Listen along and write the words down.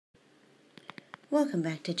Welcome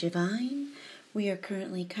back to Divine. We are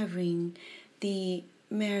currently covering the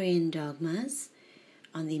Marian dogmas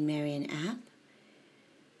on the Marian app.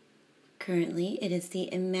 Currently, it is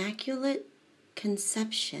the Immaculate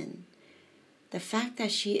Conception, the fact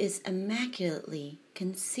that she is immaculately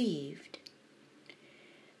conceived.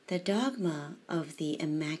 The dogma of the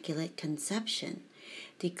Immaculate Conception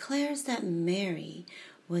declares that Mary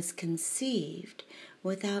was conceived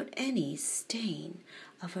without any stain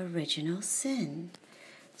of original sin.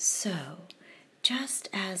 So, just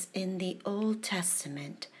as in the Old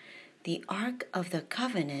Testament, the Ark of the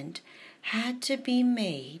Covenant had to be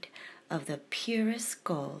made of the purest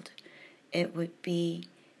gold, it would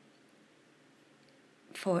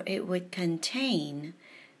contain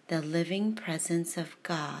the living presence of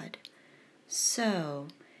God. So,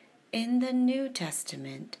 in the New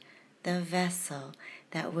Testament, the vessel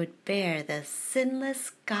that would bear the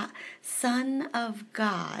sinless Son of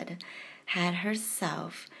God had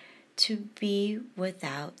herself to be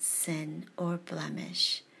without sin or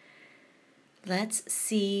blemish. Let's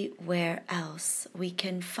see where else we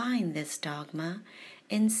can find this dogma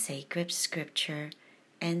in sacred scripture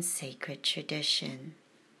and sacred tradition.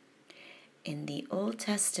 In the Old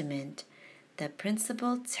Testament, the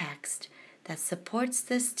principal text that supports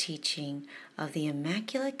this teaching of the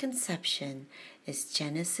Immaculate Conception is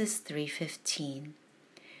Genesis 3:15.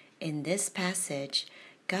 In this passage,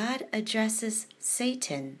 God addresses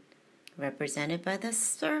Satan, represented by the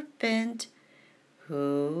serpent,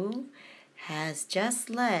 who has just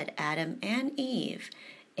led Adam and Eve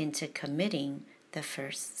into committing the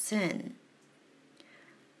first sin.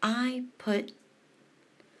 I,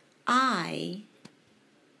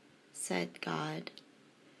 said God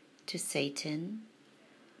to Satan,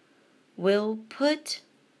 will put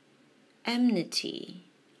enmity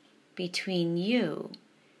between you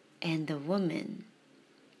and the woman,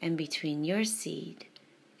 and between your seed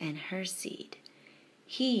and her seed.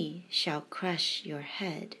 He shall crush your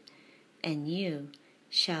head, and you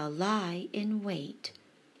shall lie in wait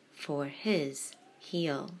for his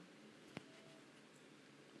heel.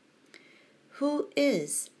 Who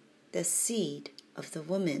is the seed of the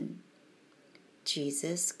woman?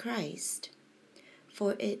 Jesus Christ.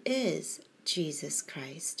 For it is Jesus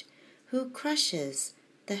Christ who crushes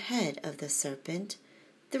the head of the serpent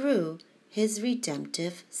through his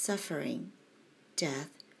redemptive suffering, death,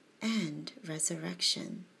 and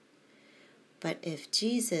resurrection. But if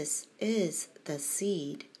Jesus is the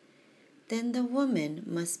seed, then the woman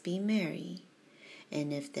must be Mary.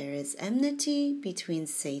 And if there is enmity between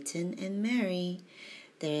Satan and Mary,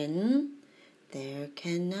 then there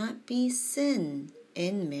cannot be sin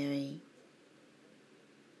in Mary,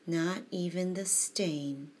 not even the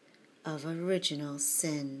stain of original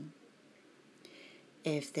sin.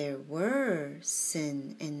 If there were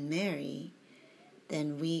sin in Mary,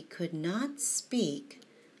 then we could not speak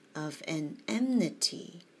of an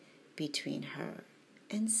enmity between her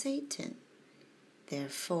and Satan.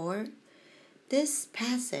 Therefore, this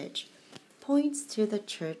passage points to the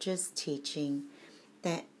Church's teaching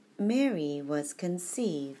that Mary was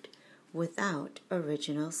conceived without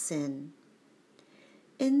original sin.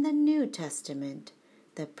 In the New Testament,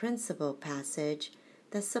 the principal passage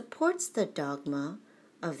that supports the dogma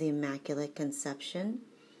of the Immaculate Conception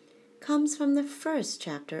comes from the first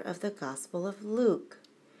chapter of the Gospel of Luke,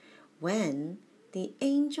 when the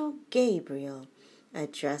angel Gabriel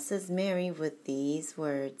addresses Mary with these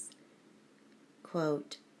words,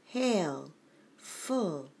 quote, "Hail,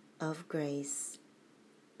 full of grace,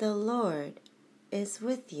 the Lord is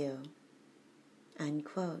with you,"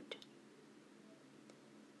 unquote.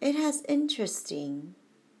 It is interesting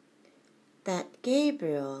that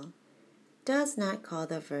Gabriel does not call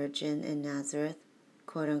the Virgin in Nazareth,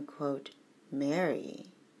 quote-unquote, Mary,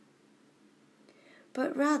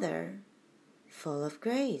 but rather full of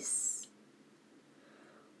grace.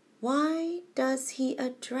 Why does he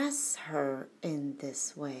address her in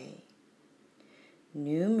this way?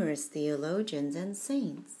 Numerous theologians and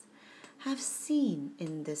saints have seen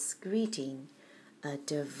in this greeting a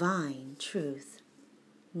divine truth,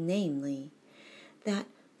 namely, that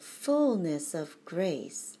fullness of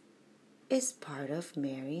grace is part of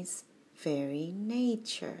Mary's very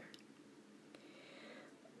nature.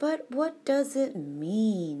 But what does it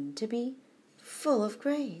mean to be full of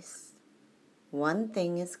grace? One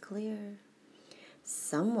thing is clear.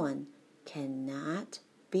 Someone cannot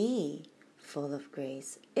be full of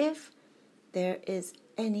grace if there is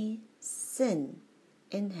any sin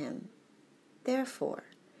in him. Therefore,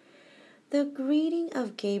 the greeting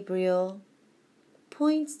of Gabriel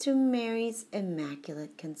points to Mary's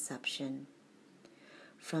Immaculate Conception.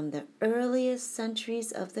 From the earliest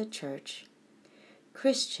centuries of the Church,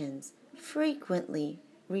 Christians frequently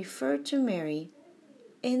refer to Mary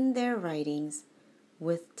in their writings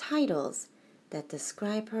with titles that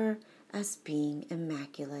describe her as being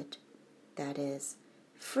immaculate, that is,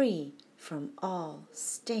 free from all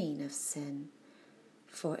stain of sin.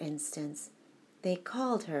 For instance, they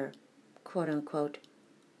called her, quote-unquote,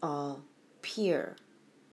 all pure.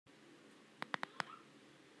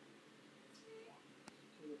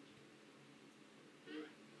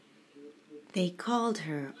 They called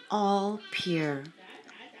her all pure,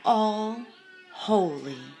 all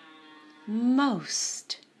holy,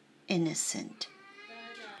 most innocent,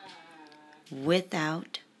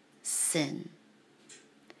 without sin.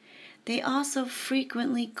 They also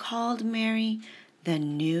frequently called Mary the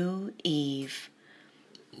new Eve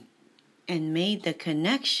and made the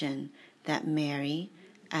connection that Mary,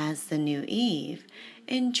 as the new Eve,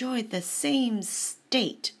 enjoyed the same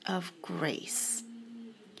state of grace,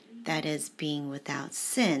 that is, being without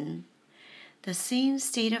sin, the same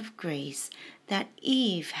state of grace that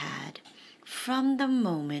Eve had from the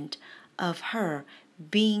moment of her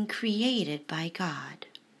being created by God.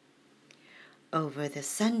 Over the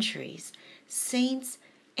centuries, saints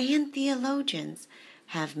and theologians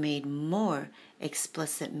have made more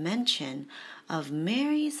explicit mention of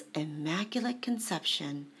Mary's Immaculate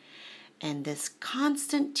Conception, and this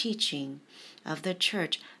constant teaching of the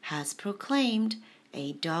Church has proclaimed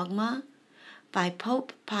a dogma by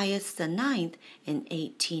Pope Pius IX in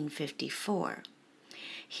 1854.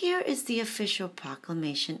 Here is the official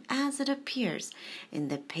proclamation as it appears in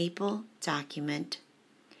the papal document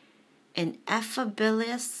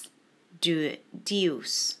Ineffabilis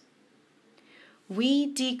Deus.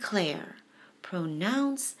 We declare,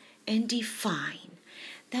 pronounce, and define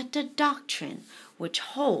that the doctrine which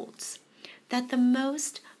holds that the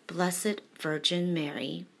most blessed Virgin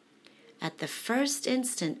Mary, at the first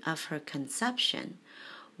instant of her conception,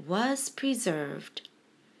 was preserved,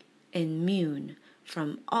 immune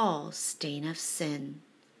from all stain of sin,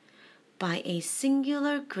 by a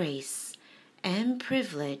singular grace and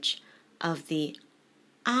privilege of the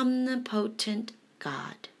omnipotent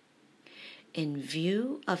God, in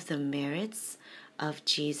view of the merits of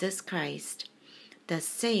Jesus Christ, the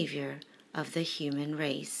Savior of the human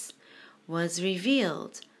race, was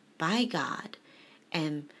revealed by God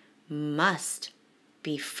and must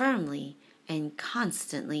be firmly and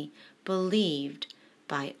constantly believed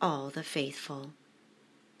by all the faithful.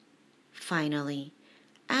 Finally,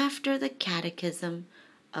 after the Catechism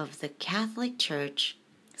of the Catholic Church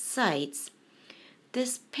cites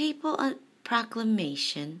this papal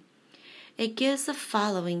proclamation, it gives the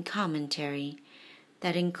following commentary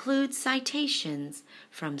that includes citations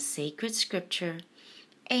from sacred scripture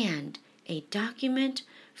and a document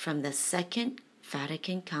from the Second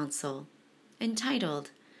Vatican Council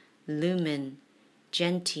entitled Lumen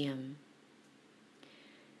Gentium.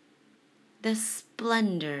 The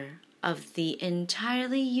splendor of the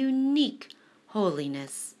entirely unique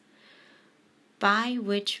holiness by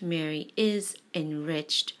which Mary is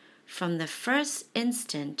enriched from the first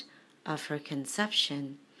instant of her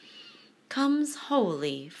conception comes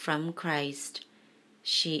wholly from Christ.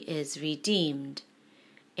 She is redeemed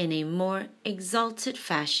in a more exalted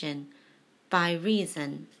fashion by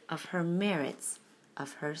reason of her merits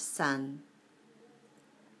of her Son.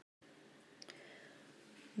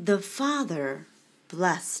 The Father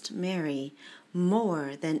blessed Mary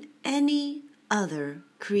more than any other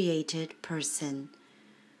created person,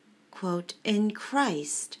 quote, in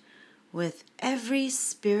Christ, with every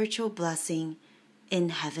spiritual blessing in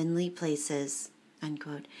heavenly places,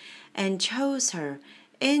 unquote, and chose her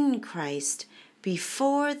in Christ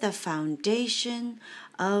before the foundation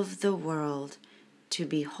of the world to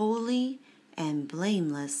be holy and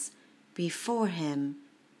blameless before him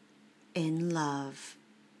in love.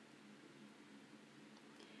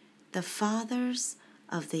 The fathers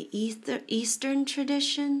of the Eastern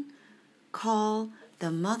tradition call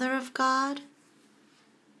the Mother of God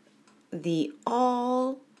the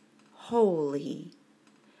All-Holy,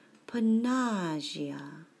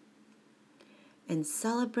 Panagia, and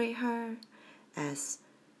celebrate her as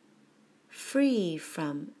free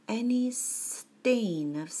from any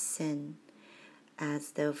stain of sin,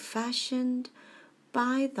 as though fashioned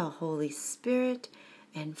by the Holy Spirit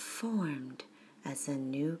and formed as a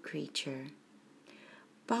new creature.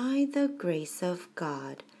 By the grace of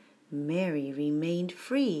God, Mary remained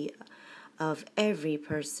free of every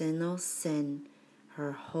personal sin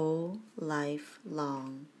her whole life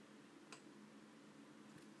long.